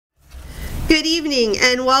Good evening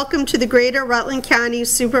and welcome to the Greater Rutland County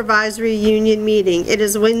Supervisory Union meeting. It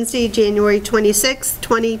is Wednesday, January 26,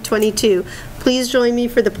 2022. Please join me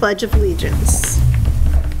for the Pledge of Allegiance.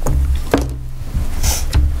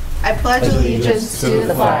 I pledge allegiance to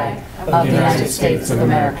the flag of the United States of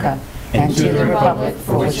America and to the republic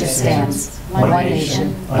for which it stands, one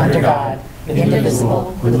nation, under God,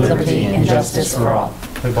 indivisible, with liberty and justice for all.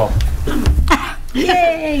 Hey, Paul.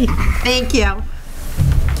 Yay! Thank you.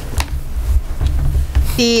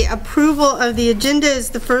 The approval of the agenda is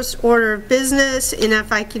the first order of business, and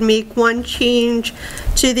if I can make one change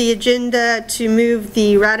to the agenda to move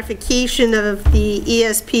the ratification of the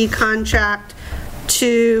ESP contract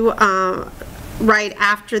to right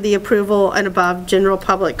after the approval and above general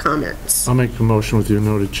public comments. I'll make a motion with your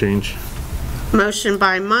noted change. Motion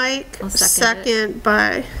by Mike, second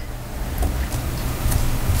by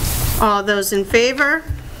all those in favor.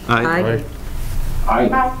 Aye.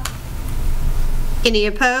 Aye. Any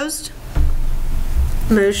opposed?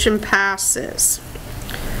 Motion passes.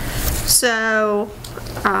 So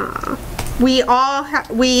we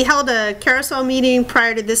held a carousel meeting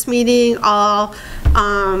prior to this meeting. All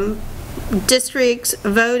districts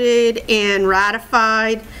voted and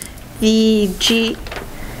ratified the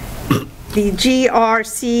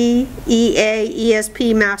GRCEA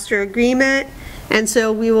ESP Master Agreement, and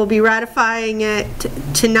so we will be ratifying it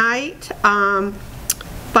tonight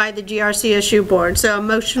by the GRCSU board. So a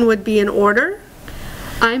motion would be in order.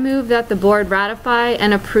 I move that the board ratify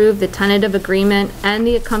and approve the tentative agreement and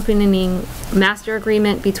the accompanying master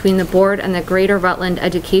agreement between the board and the Greater Rutland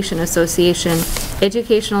Education Association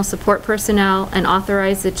educational support personnel, and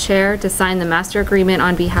authorize the chair to sign the master agreement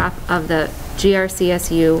on behalf of the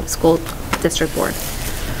GRCSU School District Board.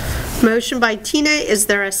 Motion by Tina. Is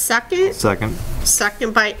there a second? Second.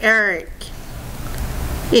 Second by Eric.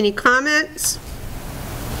 Any comments?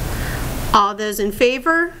 All those in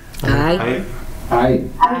favor? Aye. Aye.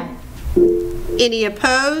 Aye. Any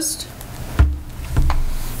opposed?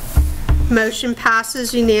 Motion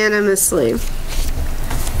passes unanimously.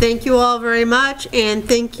 Thank you all very much, and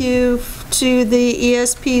thank you to the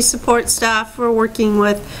ESP support staff for working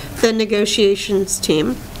with the negotiations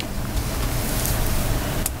team.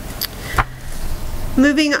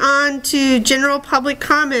 Moving on to general public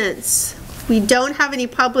comments. We don't have any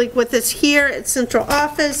public with us here at central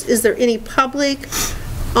office. Is there any public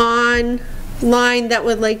online that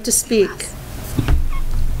would like to speak?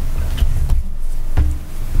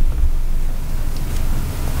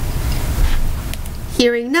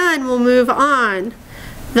 Hearing none, we'll move on.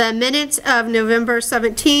 The minutes of November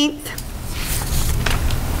 17th,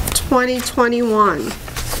 2021.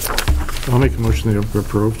 I'll make a motion that they're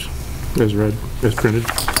approved as read, as printed.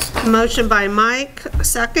 Motion by Mike,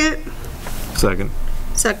 second. Second.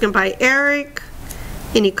 Second by Eric.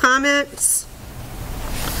 Any comments?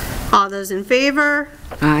 All those in favor?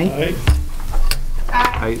 Aye.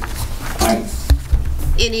 Aye. Aye.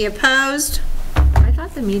 Any opposed? I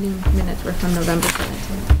thought the meeting minutes were from November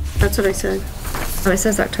 17th. That's what I said. Oh, it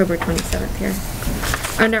says October 27th here.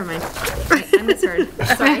 Oh, never mind. I misheard.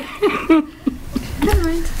 Sorry. Never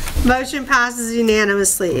mind. Motion passes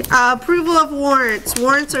unanimously. Approval of warrants.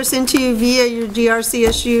 Warrants are sent to you via your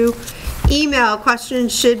GRCSU email.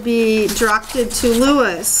 Questions should be directed to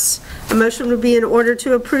Lewis. A motion would be in order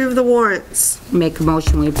to approve the warrants. Make a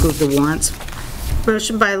motion, we approve the warrants.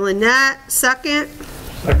 Motion by Lynette, second.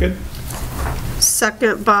 Second.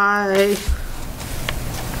 Second by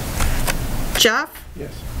Jeff.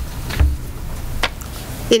 Yes.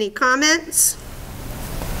 Any comments?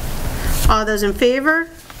 All those in favor?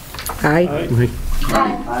 Aye.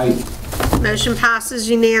 Aye. Motion passes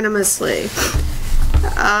unanimously.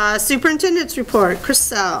 Superintendent's report,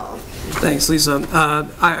 Chriselle. Thanks, Lisa.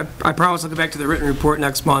 I promise I'll get back to the written report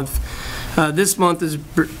next month. This month has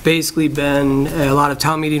basically been a lot of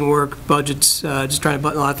town meeting work, budgets, just trying to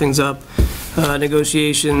button a lot of things up,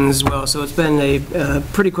 negotiations as well. So it's been a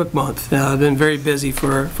pretty quick month. Been very busy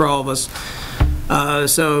for all of us.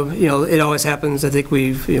 So, you know, it always happens. I think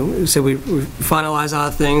we finalize a lot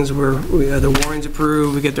of things. We have the warrants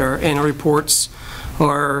approved. We get our annual reports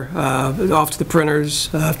are off to the printers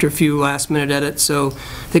after a few last-minute edits. So I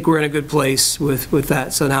think we're in a good place with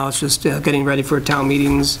that. So now it's just getting ready for town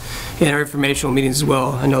meetings and our informational meetings as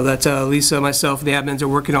well. I know that Lisa, myself, and the admins are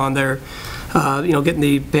working on their getting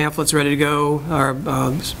the pamphlets ready to go, our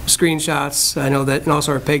screenshots. I know that, and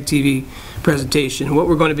also our PEG TV presentation. What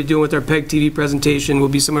we're going to be doing with our PEG TV presentation will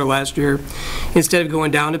be similar to last year. Instead of going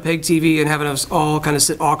down to PEG TV and having us all kind of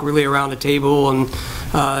sit awkwardly around a table, and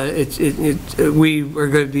we are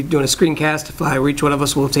going to be doing a screencast where each one of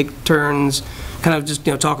us will take turns kind of just,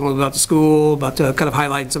 talking a little about the school, about kind of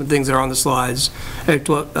highlighting some of the things that are on the slides.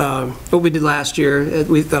 What we did last year,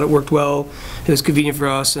 we thought it worked well. It was convenient for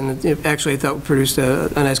us, and actually I thought we produced a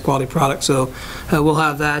nice quality product. So we'll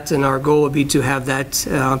have that, and our goal would be to have that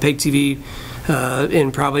on PEG TV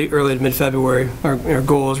in probably early to mid-February. Our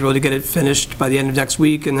goal is really to get it finished by the end of next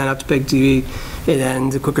week, and then up to PEG TV, and then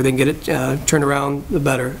the quicker they can get it turned around, the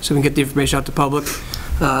better, so we can get the information out to the public.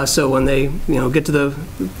 So when they, get to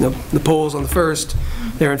the polls on the 1st,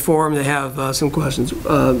 they're informed, they have some questions.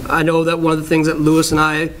 I know that one of the things that Lewis and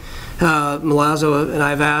I, Milazzo and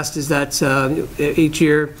I have asked is that each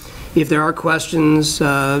year, if there are questions,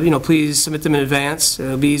 please submit them in advance.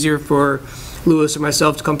 It'll be easier for Lewis or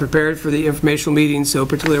myself to come prepared for the informational meeting, so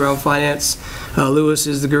particularly around finance. Lewis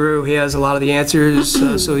is the guru, he has a lot of the answers,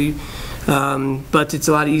 but it's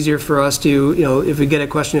a lot easier for us to, if we get a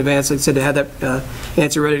question in advance, like I said, to have that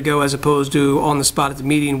answer ready to go, as opposed to on the spot at the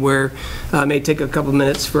meeting, where it may take a couple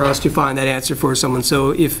minutes for us to find that answer for someone.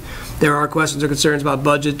 So if there are questions or concerns about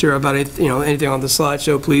budget or about anything on the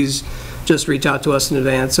slideshow, please just reach out to us in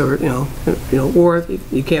advance, or or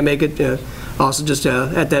if you can't make it, also just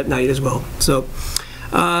at that night as well. So.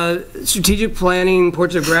 Strategic planning,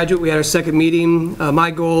 Portrait of Graduate, we had our second meeting.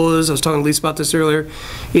 My goal is, I was talking to Lisa about this earlier,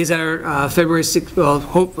 is at our February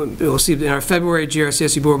 6th, we'll see in our February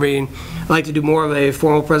GRCSU board meeting, I'd like to do more of a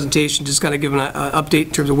formal presentation, just kind of give an update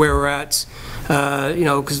in terms of where we're at.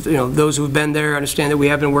 Because those who've been there understand that we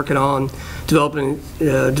have been working on developing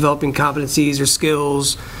competencies or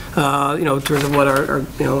skills, in terms of what our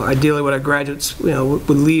ideally what our graduates would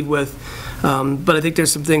leave with. But I think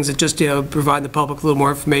there's some things that just provide the public a little more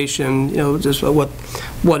information, just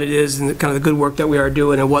what it is and kind of the good work that we are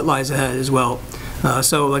doing and what lies ahead as well.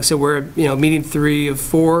 So like I said, we're meeting 3 of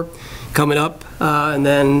 4 coming up, and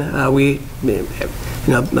then we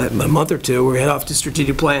a month or two we head off to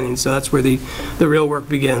strategic planning. So that's where the real work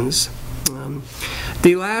begins.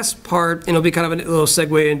 The last part, and it'll be kind of a little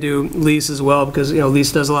segue into Lisa as well, because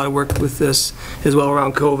Lisa does a lot of work with this as well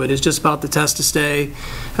around COVID. It's just about the test to stay.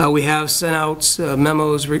 We have sent out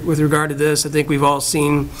memos with regard to this. I think we've all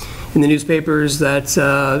seen in the newspapers that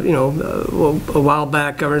a while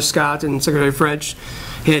back Governor Scott and Secretary French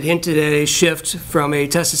had hinted at a shift from a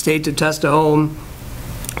test to stay to test to home.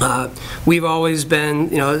 We've always been,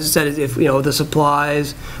 said if the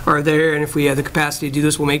supplies are there and if we have the capacity to do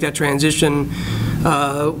this, we'll make that transition.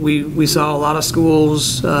 We saw a lot of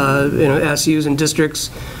schools, SUs and districts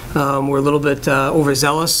were a little bit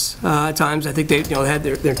overzealous at times. I think they had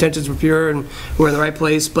their intentions were pure and were in the right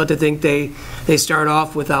place, but I think they start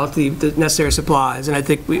off without the necessary supplies. And I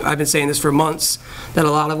think I've been saying this for months, that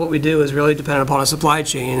a lot of what we do is really dependent upon a supply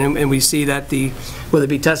chain, and we see that whether it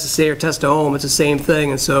be test to stay or test to home, it's the same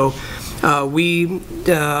thing. And so we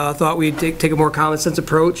thought we'd take a more common sense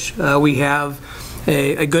approach. We have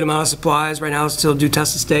a good amount of supplies right now to still do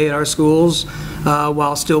test to stay at our schools,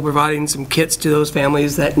 while still providing some kits to those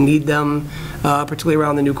families that need them, particularly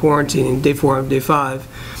around the new quarantine, day 4 and day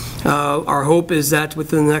 5. Our hope is that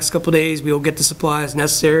within the next couple of days we will get the supplies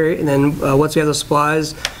necessary, and then once we have those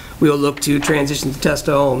supplies, we will look to transition to test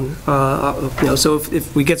to home. So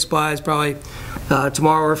if we get supplies probably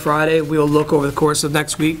tomorrow or Friday, we will look over the course of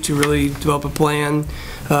next week to really develop a plan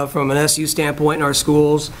from an SU standpoint in our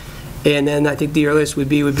schools. And then I think the earliest would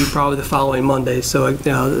be probably the following Monday, so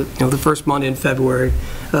the first Monday in February.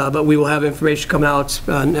 But we will have information coming out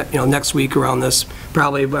next week around this,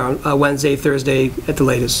 probably around Wednesday, Thursday at the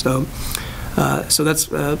latest. So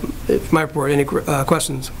that's my report. Any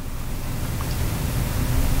questions?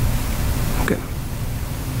 Okay.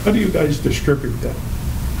 How do you guys distribute them?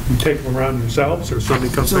 You take them around yourselves, or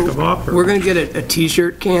somebody comes pick them up? Or? We're going to get a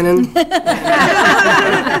T-shirt cannon. Make it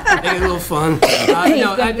a little fun.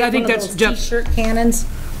 I think that's Jeff. T-shirt cannons.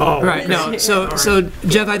 Oh, right. No. So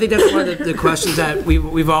Jeff, I think that's one of the questions that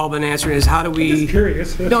we've all been answering is how do we? Just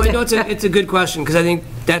curious. No, it's a good question, because I think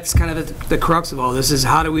that's kind of the crux of all this is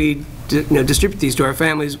how do we distribute these to our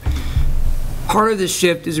families. Part of this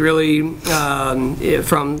shift is really from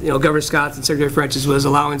Governor Scott's and Secretary French's was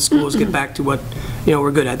allowing schools to get back to what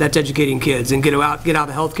we're good at. That's educating kids and get out of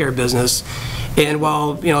the healthcare business. And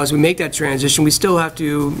while as we make that transition, we still have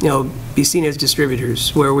to be seen as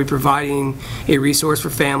distributors, where we're providing a resource for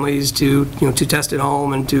families to to test at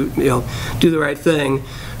home and to do the right thing.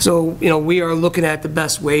 So we are looking at the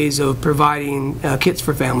best ways of providing kits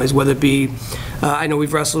for families, whether it be I know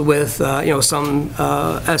we've wrestled with some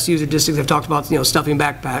SUs or districts have talked about about, stuffing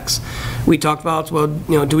backpacks. We talked about, well,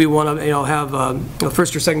 do we want to, have a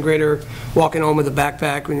first or second grader walking home with a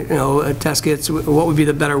backpack, test kits, what would be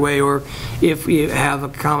the better way, or if we have a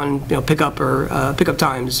common, pickup or pickup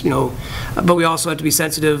times, but we also have to be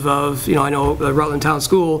sensitive of, I know Rutland Town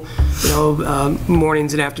School,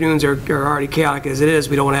 mornings and afternoons are already chaotic as it is.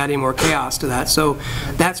 We don't want to add any more chaos to that. So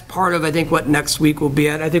that's part of, I think, what next week will be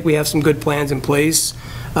at. I think we have some good plans in place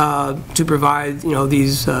to provide,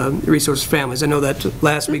 these resource families. I know that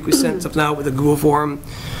last week we sent something out with a Google form,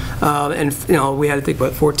 and we had, I think,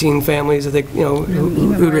 what, 14 families, I think,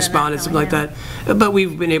 who responded, something like that. But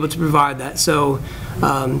we've been able to provide that. So,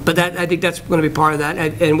 but that, I think that's going to be part of that.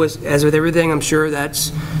 And as with everything, I'm sure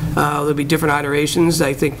that's there'll be different iterations.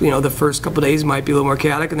 I think the first couple of days might be a little more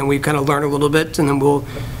chaotic, and then we kind of learn a little bit, and then we'll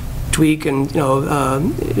tweak and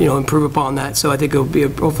improve upon that. So I think it'll be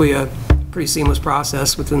hopefully a pretty seamless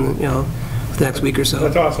process within the next week or so.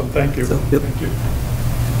 That's awesome. Thank you. So, yep. Thank you.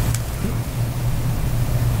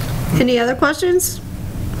 Any other questions?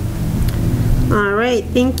 All right,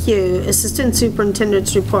 thank you. Assistant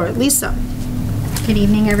Superintendent's report. Lisa. Good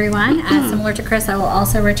evening, everyone. Similar to Chris, I will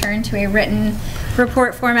also return to a written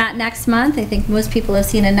report format next month. I think most people have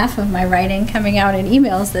seen enough of my writing coming out in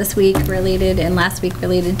emails this week related and last week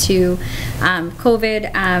related to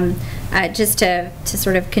COVID. Just to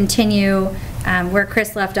sort of continue where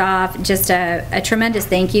Chris left off, just a tremendous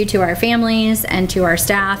thank you to our families and to our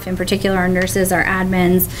staff, in particular our nurses, our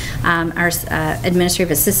admins, our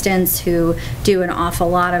administrative assistants who do an awful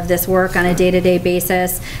lot of this work on a day-to-day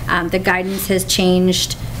basis. The guidance has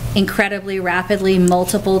changed incredibly rapidly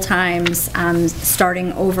multiple times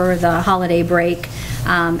starting over the holiday break,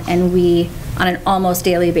 and we on an almost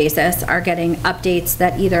daily basis are getting updates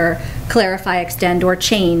that either clarify, extend, or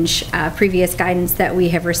change previous guidance that we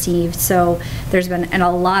have received. So there's been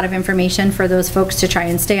a lot of information for those folks to try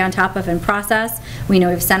and stay on top of and process. We know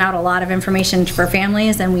we've sent out a lot of information for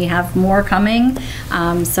families, and we have more coming.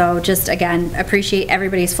 So just again, appreciate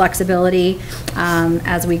everybody's flexibility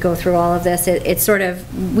as we go through all of this. It's sort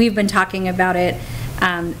of, we've been talking about it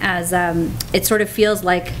as it sort of feels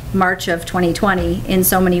like March of 2020 in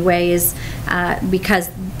so many ways because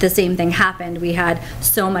the same thing happened. We had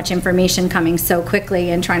so much information coming so quickly,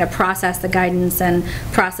 and trying to process the guidance and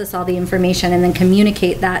process all the information and then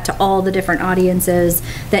communicate that to all the different audiences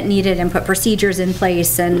that needed, and put procedures in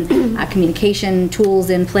place and communication tools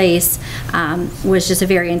in place was just a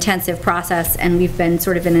very intensive process, and we've been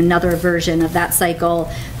sort of in another version of that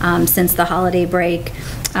cycle since the holiday break.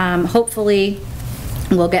 Hopefully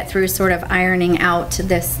we'll get through sort of ironing out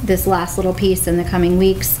this last little piece in the coming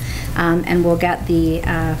weeks, and we'll get the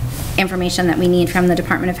information that we need from the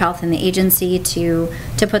Department of Health and the agency to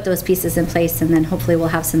put those pieces in place, and then hopefully we'll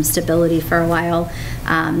have some stability for a while,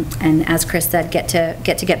 and as Chris said,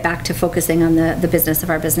 get back to focusing on the business of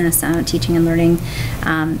our business, teaching and learning,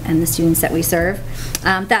 and the students that we serve.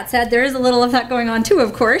 That said, there is a little of that going on too,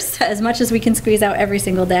 of course, as much as we can squeeze out every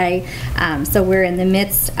single day. So we're in the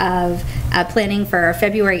midst of planning for our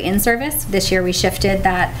February in-service. This year we shifted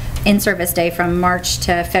that in-service day from March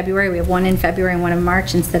to February. We have one in February and one in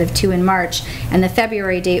March instead of 2 in March. And the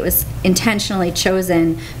February date was intentionally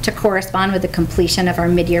chosen to correspond with the completion of our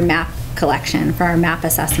mid-year map collection for our map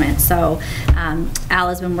assessment. So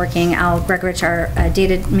Al Gregorich, our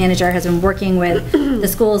data manager, has been working with the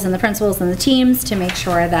schools and the principals and the teams to make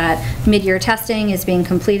sure that mid-year testing is being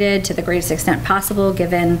completed to the greatest extent possible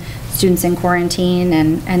given students in quarantine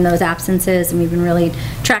and those absences, and we've been really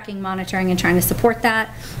tracking, monitoring, and trying to support that.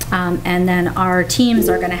 And then our teams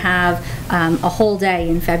are going to have a whole day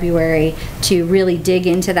in February to really dig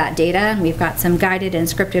into that data, and we've got some guided and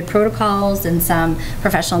scripted protocols and some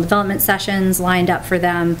professional development sessions lined up for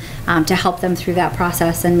them to help them through that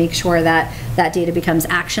process and make sure that that data becomes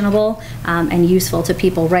actionable and useful to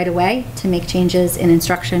people right away to make changes in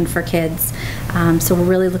instruction for kids. So we're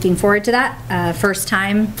really looking forward to that. First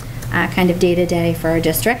time kind of day-to-day for our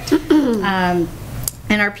district.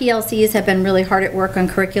 And our PLCs have been really hard at work on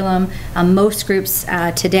curriculum. Most groups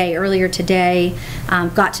earlier today,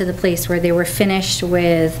 got to the place where they were finished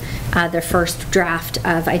with their first draft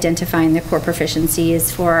of identifying the core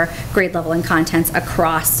proficiencies for grade level and contents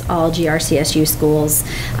across all GRCSU schools,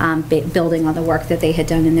 building on the work that they had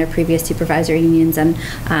done in their previous supervisory unions. And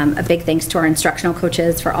a big thanks to our instructional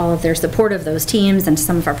coaches for all of their support of those teams, and to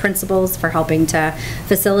some of our principals for helping to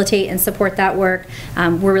facilitate and support that work.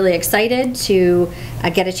 We're really excited to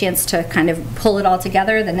get a chance to kind of pull it all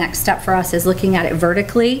together, the next step for us is looking at it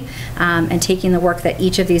vertically and taking the work that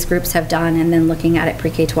each of these groups have done and then looking at it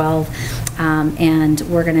pre-K-12. And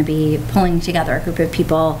we're going to be pulling together a group of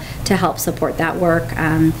people to help support that work.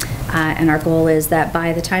 And our goal is that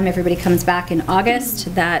by the time everybody comes back in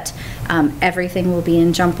August, that everything will be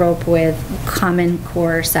in jump rope with common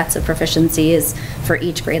core sets of proficiencies for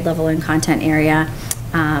each grade level and content area,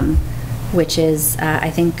 which is, I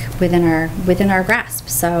think, within our grasp.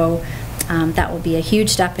 So that will be a huge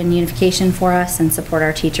step in unification for us and support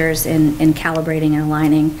our teachers in calibrating and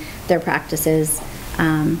aligning their practices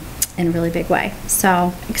in a really big way.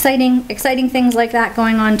 So exciting things like that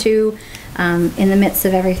going on too, in the midst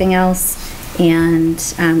of everything else.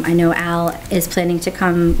 And I know Al is planning to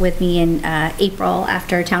come with me in April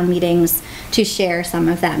after town meetings to share some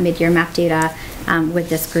of that mid-year map data with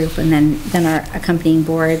this group and then our accompanying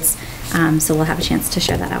boards. So we'll have a chance to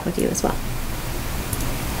share that out with you as well.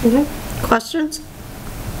 Questions?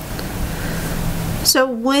 So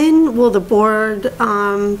when will the board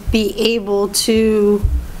be able to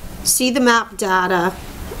see the map data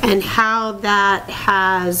and how that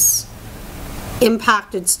has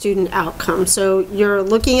impacted student outcomes? So you're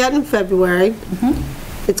looking at in February.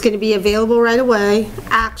 It's going to be available right away,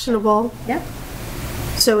 actionable. Yep.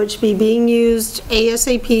 So it should be being used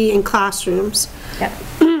ASAP in classrooms. Yep.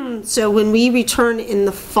 So when we return in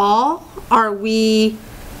the fall, are we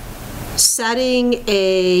setting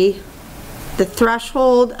the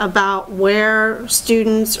threshold about where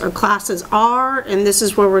students or classes are and this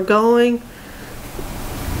is where we're going?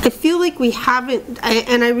 I feel like we haven't,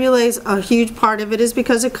 and I realize a huge part of it is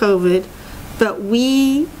because of COVID, but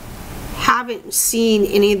we haven't seen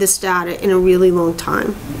any of this data in a really long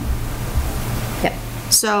time. Yep.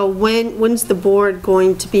 So when's the board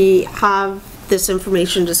going to have this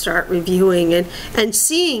information to start reviewing and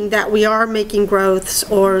seeing that we are making growths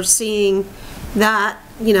or seeing that,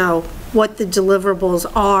 you know, what the deliverables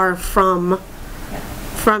are from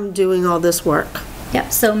doing all this work?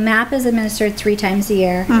 Yep, so MAP is administered 3 times a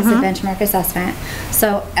year as a benchmark assessment.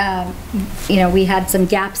 So, you know, we had some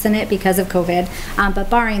gaps in it because of COVID, but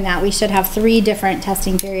barring that, we should have 3 different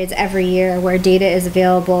testing periods every year where data is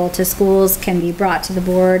available to schools, can be brought to the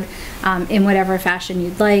board in whatever fashion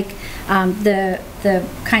you'd like. The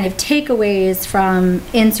kind of takeaways from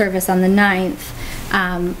in-service on the 9th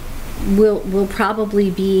will probably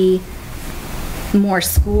be more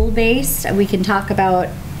school-based. We can talk about,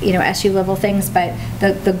 you know, SU level things, but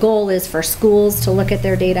the goal is for schools to look at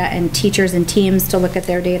their data and teachers and teams to look at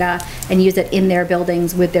their data and use it in their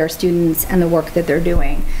buildings with their students and the work that they're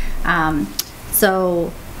doing.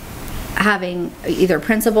 So having either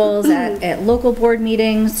principals at local board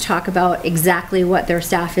meetings talk about exactly what their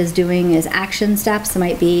staff is doing as action steps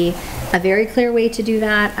might be a very clear way to do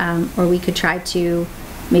that, or we could try to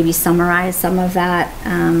maybe summarize some of that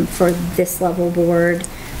for this level board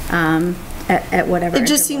at whatever. It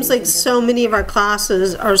just seems like so many of our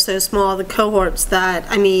classes are so small, the cohorts, that,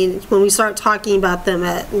 I mean, when we start talking about them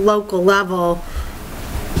at local level,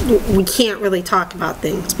 we can't really talk about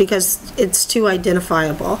things because it's too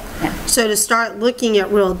identifiable. Yeah. So to start looking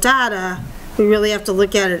at real data, we really have to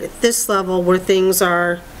look at it at this level where things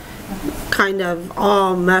are kind of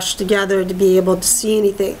all meshed together to be able to see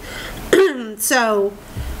anything. So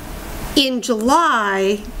in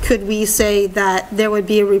July, could we say that there would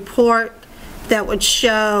be a report that would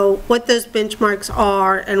show what those benchmarks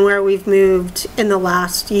are and where we've moved in the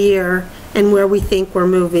last year and where we think we're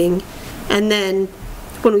moving? And then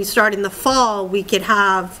when we start in the fall, we could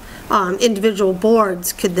have individual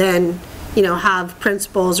boards could then, you know, have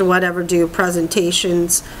principals or whatever do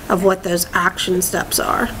presentations of what those action steps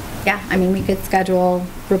are. Yeah, I mean, we could schedule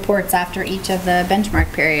reports after each of the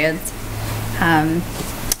benchmark periods.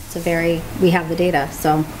 We have the data,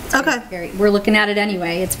 so. Okay. We're looking at it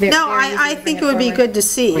anyway. It's very. No, very easy I to think bring it would be forward. good to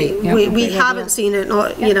see. We haven't seen it,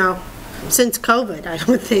 you know, since COVID, I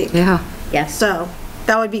don't think. Yeah. Yes. So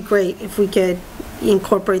that would be great if we could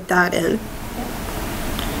incorporate that in.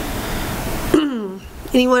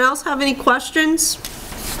 Anyone else have any questions?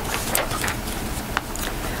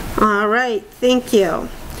 All right, thank you.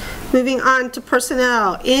 Moving on to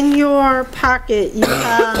personnel. In your packet, you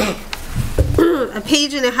have a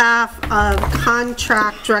page and a half of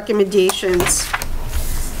contract recommendations.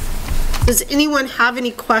 Does anyone have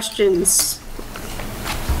any questions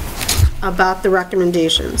about the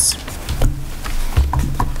recommendations?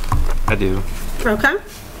 I do. Okay.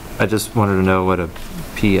 I just wanted to know what a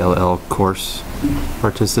PLL course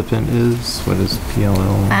participant is. What is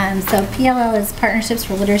PLL? So PLL is Partnerships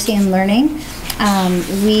for Literacy and Learning.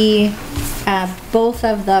 We Both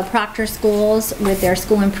of the Proctor schools with their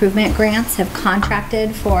school improvement grants have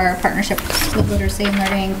contracted for partnerships with Literacy and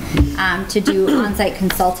Learning to do on-site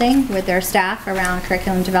consulting with their staff around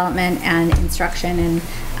curriculum development and instruction and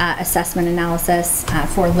assessment analysis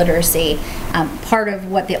for literacy. Part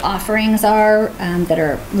of what the offerings are that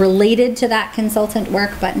are related to that consultant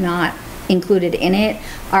work but not included in it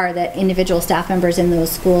are that individual staff members in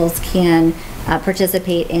those schools can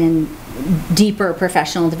participate in deeper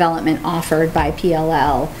professional development offered by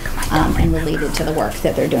PLL and related to the work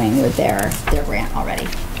that they're doing with their grant already.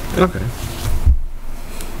 Okay.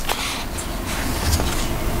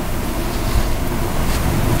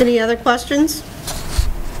 Any other questions?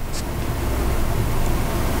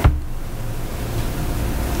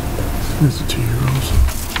 Is it 2 years?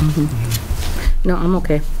 No, I'm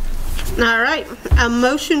okay. All right, a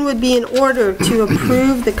motion would be in order to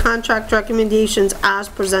approve the contract recommendations as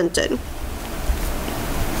presented.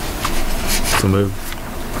 So moved.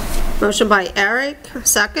 Motion by Eric,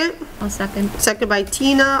 second. I'll second. Second by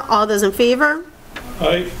Tina. All those in favor?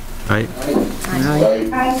 Aye. Aye.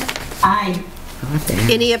 Aye.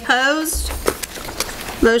 Any opposed?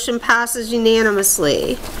 Motion passes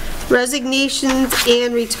unanimously. Resignations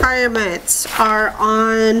and retirements are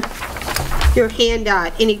on your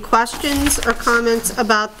handout. Any questions or comments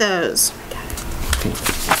about those?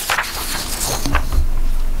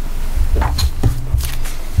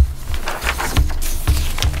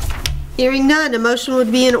 Hearing none, a motion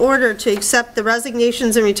would be in order to accept the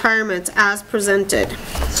resignations and retirements as presented.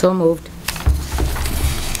 So moved.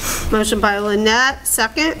 Motion by Lynette,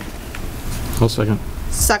 second. I'll second.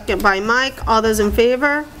 Second by Mike. All those in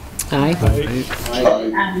favor? Aye.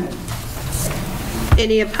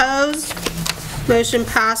 Any opposed? Motion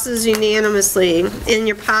passes unanimously. In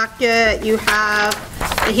your packet, you have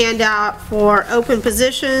a handout for open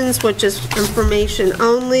positions, which is information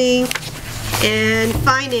only, and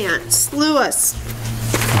finance. Lewis.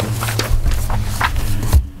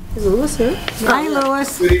 Is Lewis here? Hi,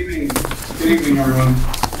 Lois. Good evening. Good evening, everyone.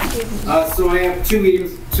 So I have two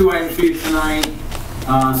items for you tonight.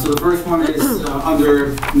 So the first one is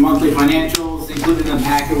under monthly financials. Included in the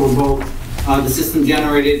packet were both the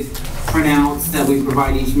system-generated printouts that we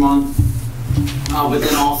provide each month. But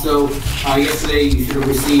then also, yesterday you should have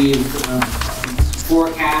received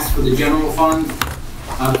forecast for the general fund.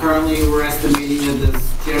 Currently, we're estimating that the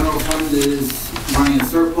general fund is running a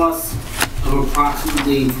surplus of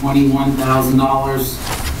approximately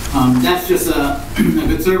 $21,000. That's just a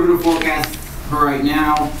conservative forecast for right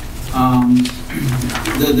now.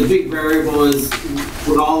 The big variable is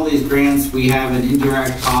with all of these grants, we have an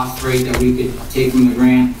indirect cost rate that we could take from the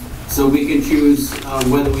grant. So we can choose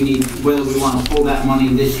whether we want to pull that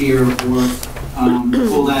money this year or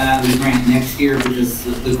pull that out of the grant next year, because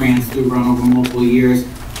the grants do run over multiple years.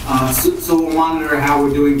 So we'll monitor how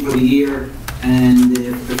we're doing for the year, and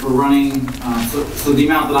if we're running, so the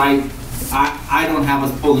amount that I don't have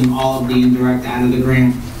us pulling all of the indirect out of the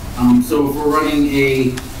grant. So if we're running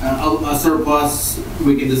a surplus,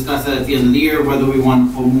 we can discuss that at the end of the year, whether we want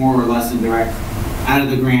to pull more or less indirect out of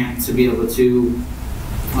the grant to be able to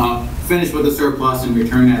finish with the surplus and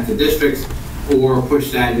return that to districts, or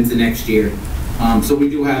push that into next year. So we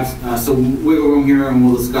do have some wiggle room here, and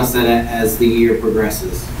we'll discuss that as the year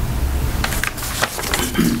progresses.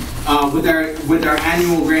 With our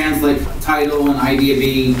annual grants like Title and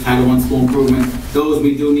IDB, Title I School Improvement, those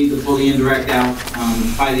we do need to pull the indirect out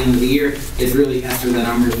by the end of the year. It's really ESSER that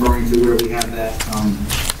I'm referring to, where we have that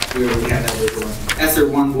wiggle room. ESSER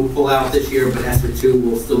 1 will pull out this year, but ESSER 2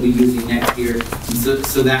 will still be using next year. And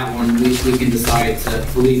so that one we can decide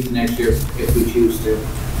to leave next year if we choose to.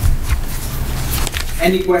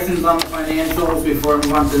 Any questions on the financials before I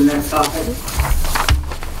move on to the next topic?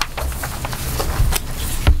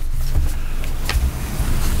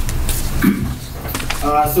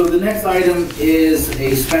 So the next item is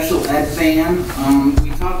a special ed van.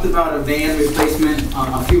 We talked about a van replacement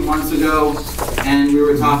a few months ago, and we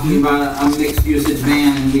were talking about a mixed usage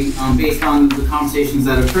van, and we, based on the conversations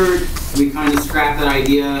that occurred, we kind of scrapped that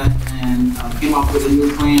idea and came up with a new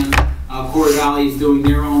plan. Core Valley is doing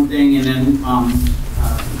their own thing, and then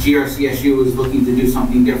GRCSU is looking to do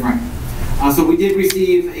something different. So we did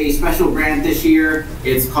receive a special grant this year.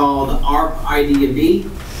 It's called ARP IDB.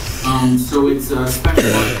 So it's a special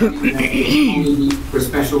ed funding that is only for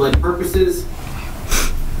special ed purposes.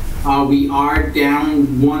 We are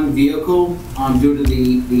down one vehicle due to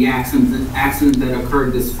the accident that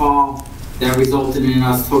occurred this fall that resulted in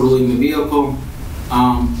us totaling the vehicle.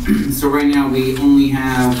 So right now we only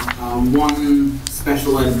have one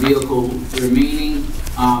special ed vehicle remaining.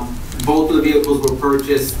 Both of the vehicles were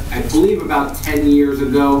purchased, I believe, about 10 years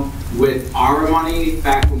ago with our money,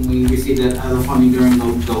 back when we received the funding during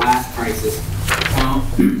the last crisis.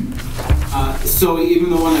 So even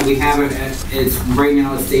the one that we have, it's right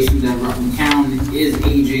now it's stationed at Rutland Town, is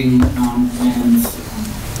aging and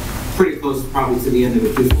pretty close probably to the end of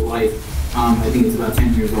its useful life. I think it's about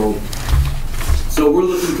 10 years old. So we're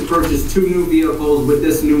looking to purchase 2 new vehicles with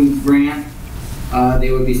this new grant.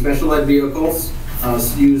 They would be special ed vehicles,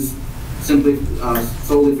 used simply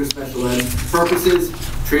solely for special ed purposes,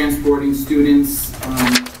 transporting students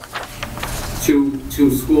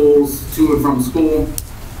to schools, to and from school.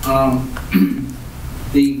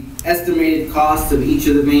 The estimated cost of each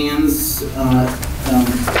of the vans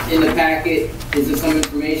in the packet is some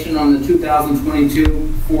information on the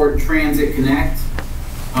 2022 Ford Transit Connect.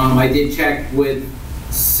 I did check with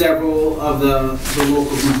several of the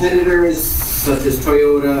local competitors, such as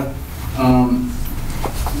Toyota,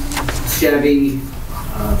 Chevy,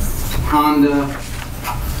 Honda,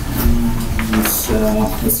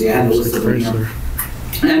 let's see, I had a list of them here.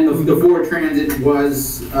 And the Ford Transit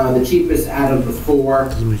was the cheapest out of the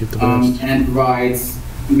 4 and provides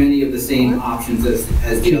many of the same options as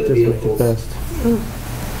the other vehicles.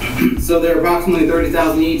 So they're approximately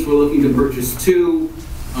 $30,000 each. We're looking to purchase 2.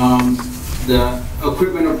 The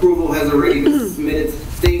equipment approval has already been submitted to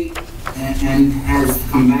the state and has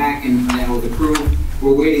come back and that was approved.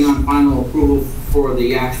 We're waiting on final approval for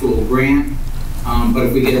the actual grant. But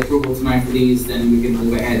if we get approval tonight for these, then we can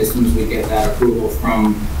move ahead as soon as we get that approval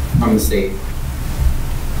from the state.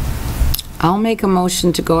 I'll make a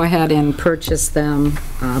motion to go ahead and purchase them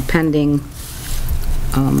pending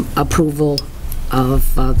approval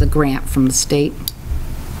of the grant from the state.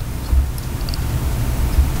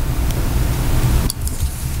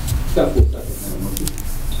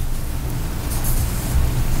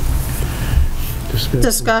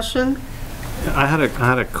 Discussion? I had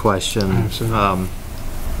a question.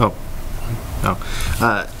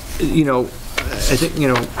 You know, I think, you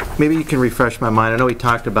know, maybe you can refresh my mind. I know we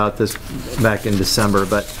talked about this back in December,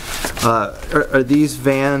 but are these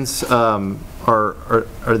vans, are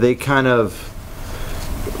they kind of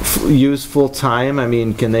used full time? I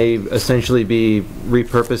mean, can they essentially be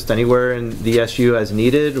repurposed anywhere in the SU as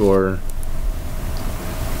needed, or?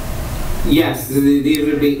 Yes, these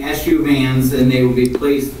would be SU vans, and they would be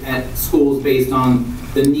placed at schools based on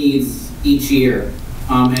the needs each year.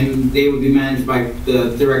 And they would be managed by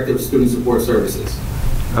the Director of Student Support Services.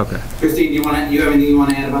 Okay. Christine, do you have anything you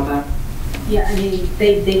want to add about that? Yeah, I mean,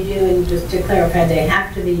 they do, and just to clarify, they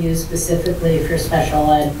have to be used specifically for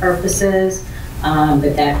special ed purposes.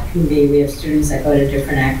 But that can be, we have students that go to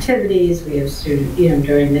different activities, we have students, you know,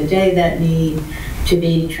 during the day that need to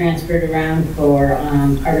be transferred around for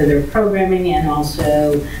part of their programming, and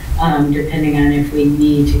also depending on if we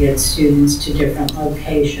need to get students to different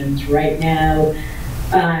locations. Right now,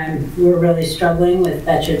 we're really struggling with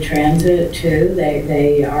Betcha Transit too.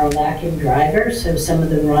 They are lacking drivers, so some of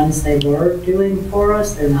the runs they were doing for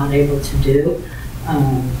us, they're not able to do.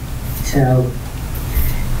 So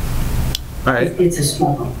all right. It's a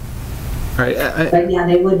struggle. All right. But yeah,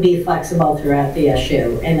 they would be flexible throughout the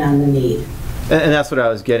SU and on the need. And that's what I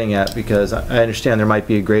was getting at, because I understand there might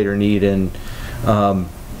be a greater need in,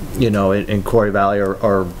 you know, in Corey Valley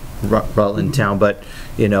or Rutland Town, but,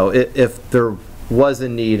 you know, if there was a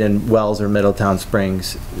need in Wells or Middletown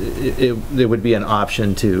Springs, it would be an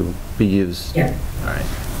option to be used. Yeah. All right.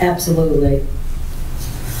 Absolutely.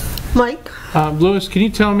 Mike? Louis, can you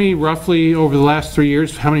tell me roughly over the last 3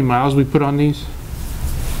 years how many miles we put on these?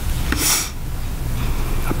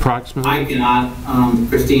 Approximately? I cannot.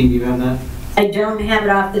 Christine, do you have that? I don't have it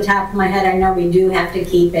off the top of my head. I know we do have to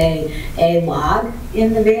keep a log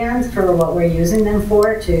in the vans for what we're using them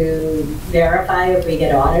for, to verify if we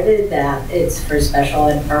get audited that it's for special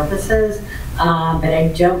ed purposes. But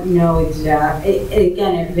I don't know exactly.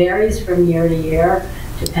 Again, it varies from year to year,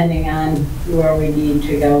 depending on where we need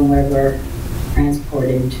to go and where we're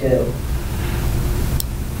transporting to.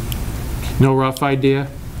 No rough idea?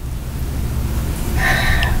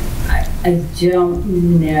 I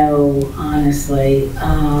don't know, honestly,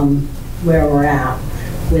 where we're at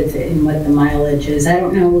with it and what the mileage is. I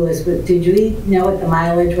don't know, Louis, but did you know what the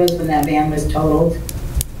mileage was when that van was totaled?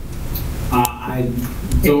 I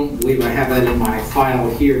don't believe I have that in my file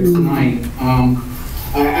here tonight.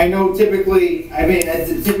 I know typically,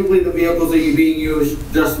 typically the vehicles are being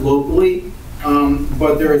used just locally,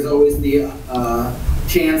 but there is always the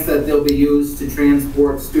chance that they'll be used to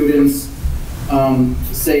transport students.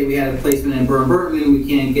 Say we had a placement in Burton and we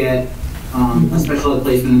can't get a special ed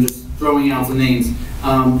placement, I'm just throwing out some names,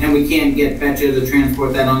 and we can't get Betcha to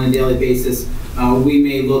transport that on a daily basis. we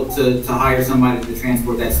may look to hire somebody to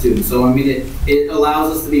transport that student. So, I mean, it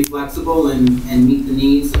allows us to be flexible and meet the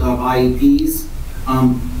needs of IEPs.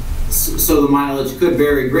 So the mileage could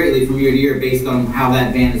vary greatly from year to year based on how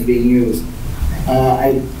that van is being used.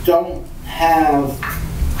 I don't have,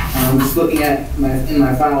 I'm just looking at in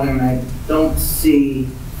my file here, and I don't see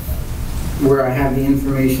where I have the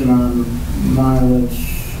information on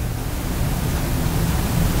mileage.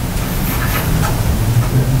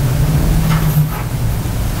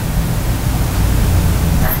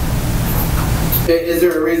 Is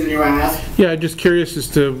there a reason you ask? Yeah, just curious as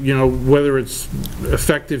to, you know, whether it's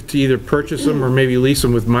effective to either purchase them or maybe lease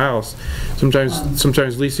them with miles.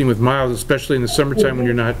 Sometimes leasing with miles, especially in the summertime when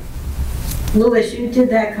you're not. Louis, you did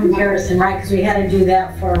that comparison, right? Because we had to do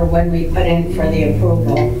that for when we put in for the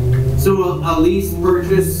approval. So a lease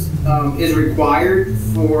purchase is required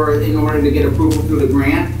in order to get approval through the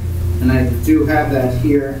grant, and I do have that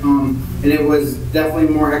here. And it was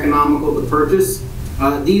definitely more economical to purchase.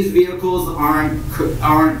 These vehicles aren't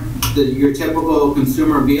your typical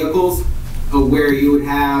consumer vehicles where you would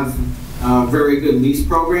have very good lease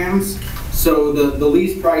programs. So the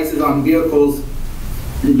lease prices on vehicles,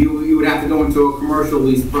 you would have to go into a commercial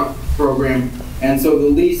lease program. And so the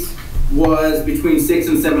lease was between $600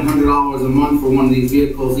 and $700 a month for one of these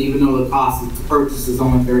vehicles, even though the cost to purchase is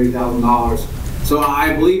only $30,000. So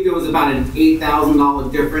I believe there was about an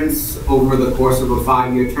 $8,000 difference over the course of a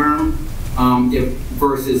 5-year term.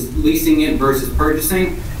 Versus leasing it versus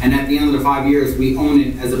purchasing, and at the end of the 5 years we own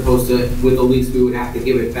it, as opposed to with a lease we would have to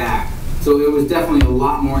give it back. So it was definitely a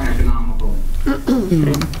lot more economical. Thank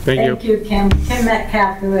you. Thank you, Kim. Kim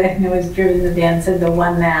Metcalf, who I know has driven the van, said the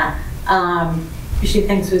one that she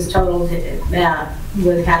thinks was totaled that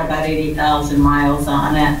had about 80,000 miles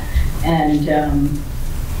on it, and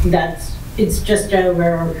it's just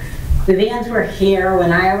over. The vans were here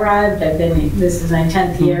when I arrived. This is my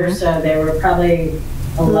 10th year, so they were probably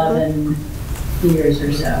 11 years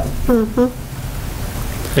or so.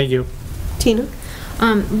 Thank you. Tina?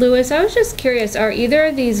 Louis, I was just curious, are either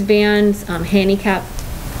of these vans handicap,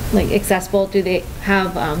 like accessible? Do they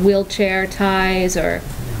have wheelchair ties or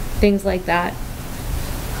things like that?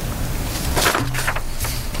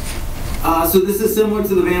 So this is similar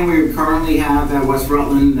to the van we currently have at West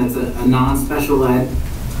Rutland. That's a non-special ed.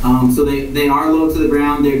 So they are low to the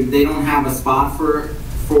ground. They don't have a spot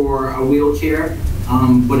for a wheelchair,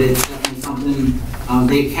 but it's definitely something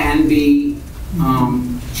they can be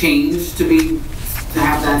changed to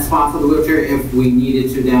have that spot for the wheelchair if we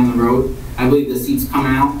needed to down the road. I believe the seats come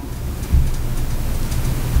out.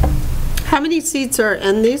 How many seats are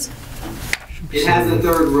in these? It has a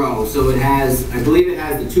third row, so I believe it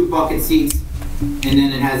has the 2 bucket seats, and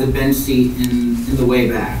then it has a bench seat in the way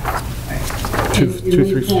back.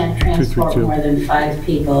 We can't transport more than 5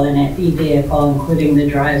 people in a vehicle, including the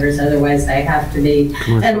drivers. Otherwise, they have to be,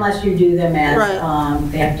 unless you do them as,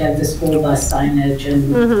 they have to have the school bus signage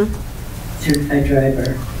and certified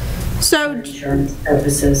driver. So, for insurance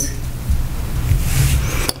purposes.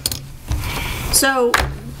 So,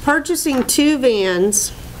 purchasing 2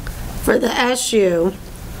 vans for the SU,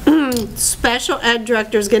 special ed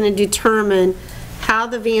director is going to determine how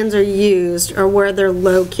the vans are used or where they're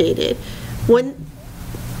located.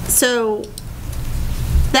 So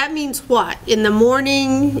that means what? In the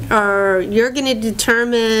morning, or you're going to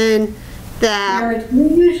determine that? We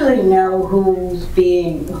usually know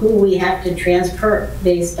who we have to transfer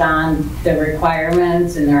based on the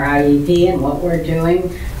requirements and their IEP and what we're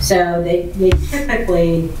doing. So they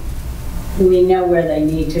typically, we know where they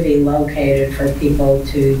need to be located for people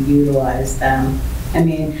to utilize them. I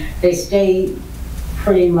mean, they stay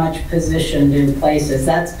pretty much positioned in places.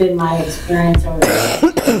 That's been my experience over the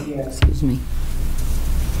last 2 years. Excuse me.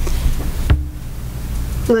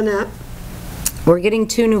 Lynette? We're getting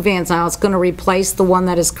 2 new vans now. It's going to replace the one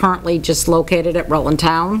that is currently just located at Rutland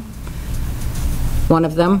Town. One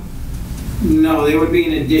of them. No, they would be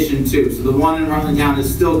in addition to. So the one in Rutland Town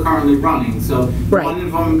is still currently running. So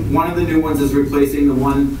one of the new ones is replacing the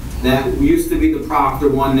one that used to be the Proctor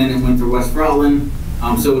one, then it went to West Rutland.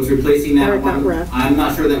 So it's replacing that one. I'm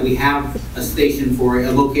not sure that we have a station for it,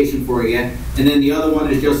 a location for it yet. And then the other one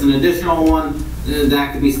is just an additional one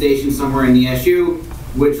that could be stationed somewhere in the SU,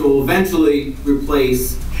 which will eventually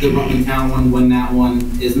replace the Rutland Town one when that one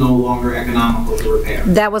is no longer economical to repair.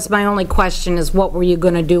 That was my only question, is what were you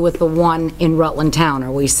going to do with the one in Rutland Town?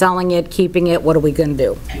 Are we selling it, keeping it? What are we going to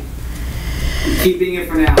do? Keeping it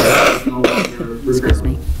for now. It's no longer Excuse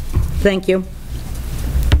me. Thank you.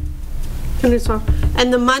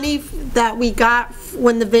 And the money that we got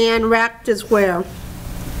when the van wrecked is where?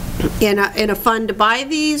 In a fund to buy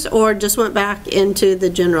these, or just went back into the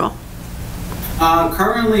general?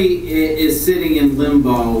 Currently, it is sitting in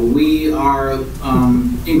limbo. We are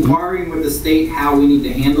inquiring with the state how we need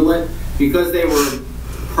to handle it. Because they were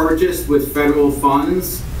purchased with federal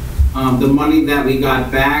funds, the money that we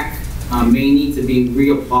got back may need to be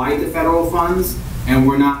reapplied to federal funds, and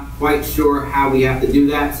we're not quite sure how we have to do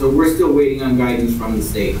that, so we're still waiting on guidance from the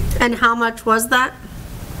state. And how much was that?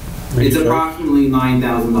 It's approximately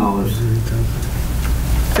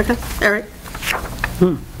 $9,000. Okay, all right.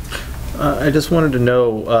 I just wanted to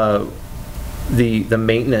know, the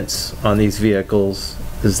maintenance on these vehicles,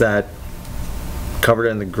 is that covered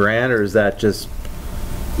in the grant, or is that just?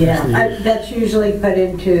 Yeah, that's usually put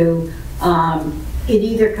into, it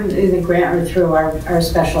either comes in the grant or through our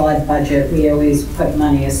special ed budget. We always put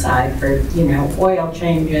money aside for, you know, oil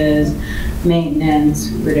changes,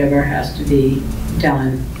 maintenance, whatever has to be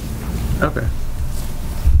done. Okay.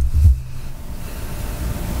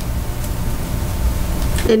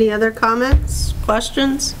 Any other comments,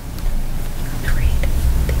 questions?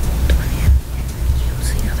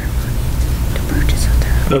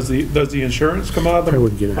 Does the insurance come out I of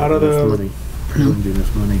wouldn't get the, enough money. I wouldn't get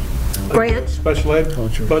enough money. Grant? special ed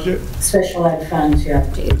budget? Special ed funds, yeah.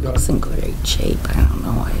 It looks in great shape. I don't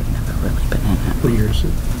know. I have never really been in it. What year is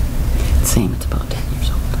it? Same, it's about 10 years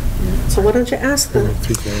old. So why don't you ask them?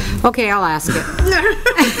 3,000. Okay, I'll ask it.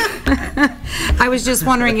 I was just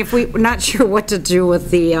wondering if we're not sure what to do with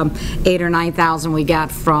the 8,000 or 9,000 we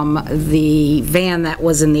got from the van that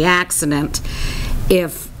was in the accident.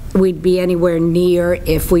 If we'd be anywhere near,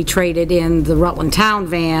 if we traded in the Rutland Town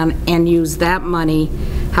van and used that money,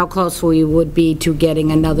 how close we would be to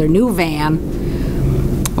getting another new van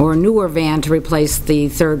or a newer van to replace the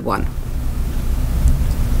third one.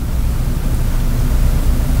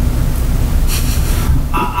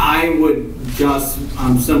 I would just,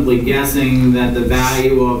 I'm simply guessing that the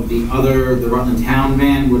value of the Rutland Town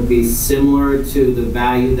van would be similar to the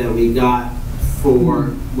value that we got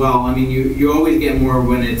for, well, I mean, you always get more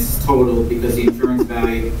when it's total because the insurance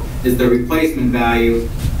value is the replacement value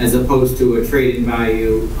as opposed to a trade-in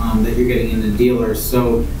value that you're getting in the dealer.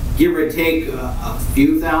 So give or take a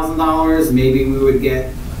few $1,000s, maybe we would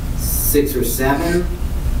get 6 or 7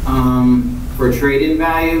 for trade-in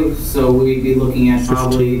value. So we'd be looking at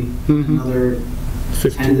probably another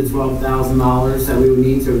 $10,000 to $12,000 that we would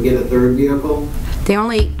need to get a third vehicle.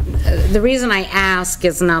 The reason I ask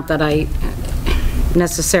is not that I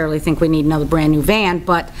necessarily think we need another brand new van,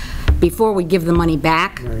 but before we give the money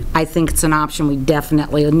back, I think it's an option we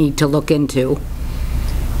definitely need to look into.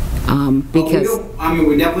 Because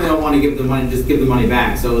we definitely don't want to give the money, just give the money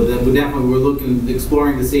back. So that we're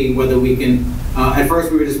exploring to see whether we can. At first,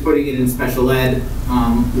 we were just putting it in special ed,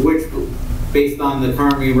 which, based on the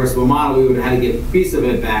current reimbursable model, we would have had to give a piece of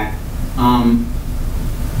it back.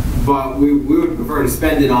 But we would prefer to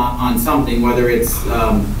spend it on something, whether it's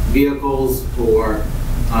vehicles or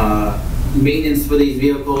maintenance for these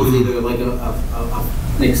vehicles, either like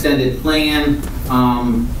an extended plan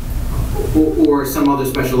or some other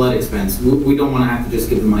special ed expense. We don't want to have to just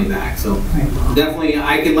give the money back. So definitely,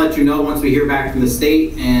 I can let you know once we hear back from the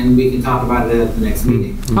state, and we can talk about it at the next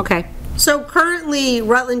meeting. Okay. So currently,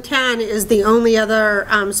 Rutland Town is the only other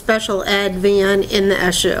special ed van in the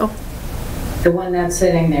SU. The one that's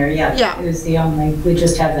sitting there, yeah. Yeah. Is the only, we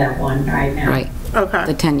just have that one right now. Right. Okay.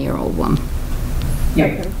 The 10-year-old one.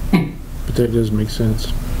 Yeah. But that does make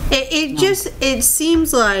sense. It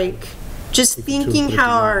seems like, just thinking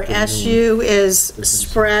how our SU is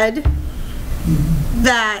spread,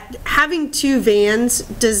 that having 2 vans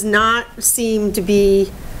does not seem to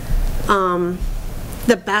be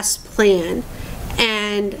the best plan.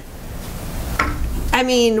 And I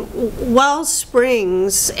mean, Wells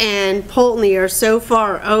Springs and Poultney are so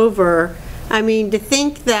far over. I mean, to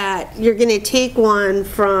think that you're going to take one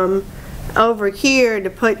from over here to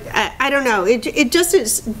put, I don't know, it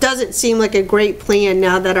just doesn't seem like a great plan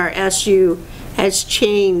now that our SU has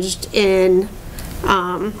changed in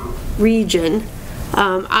region.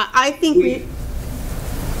 I think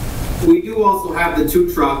we do also have the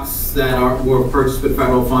 2 trucks that were purchased with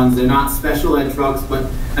federal funds. They're not special ed trucks, but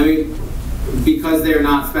I mean, because they're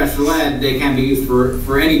not special ed, they can be used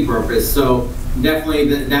for any purpose. So definitely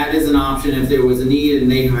that is an option if there was a need,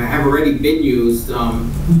 and they have already been used.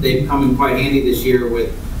 They've come in quite handy this year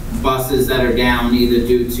with buses that are down either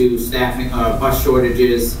due to staffing, bus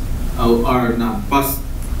shortages, or not bus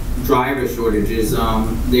driver shortages.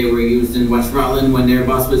 They were used in West Rutland when their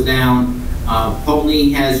bus was down.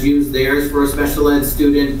 Poultney has used theirs for a special ed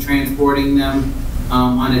student, transporting them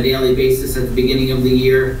on a daily basis at the beginning of the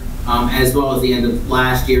year, as well as the end of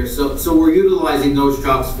last year. So we're utilizing those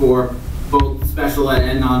trucks for both special ed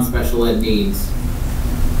and non-special ed needs.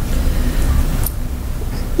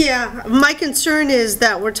 Yeah, my concern is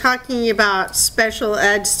that we're talking about special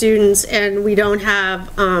ed students and we don't have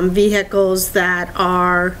vehicles that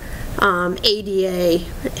are ADA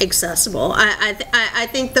accessible. I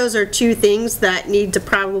think those are two things that need to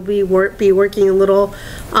probably be working a little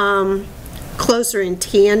closer in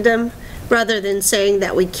tandem, rather than saying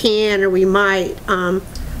that we can or we might.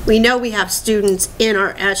 We know we have students in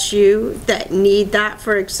our SU that need that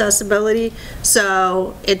for accessibility,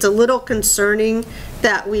 so it's a little concerning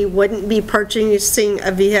that we wouldn't be purchasing a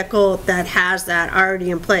vehicle that has that already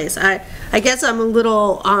in place. I guess I'm a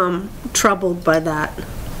little troubled by that.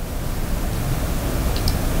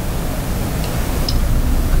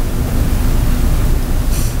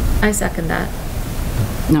 I second that.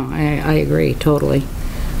 No, I agree, totally.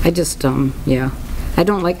 I just, yeah. I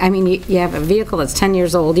don't like, I mean, you have a vehicle that's 10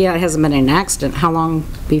 years old, yeah, it hasn't been in an accident, how long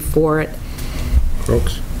before it?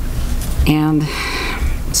 Folks. And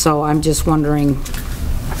so I'm just wondering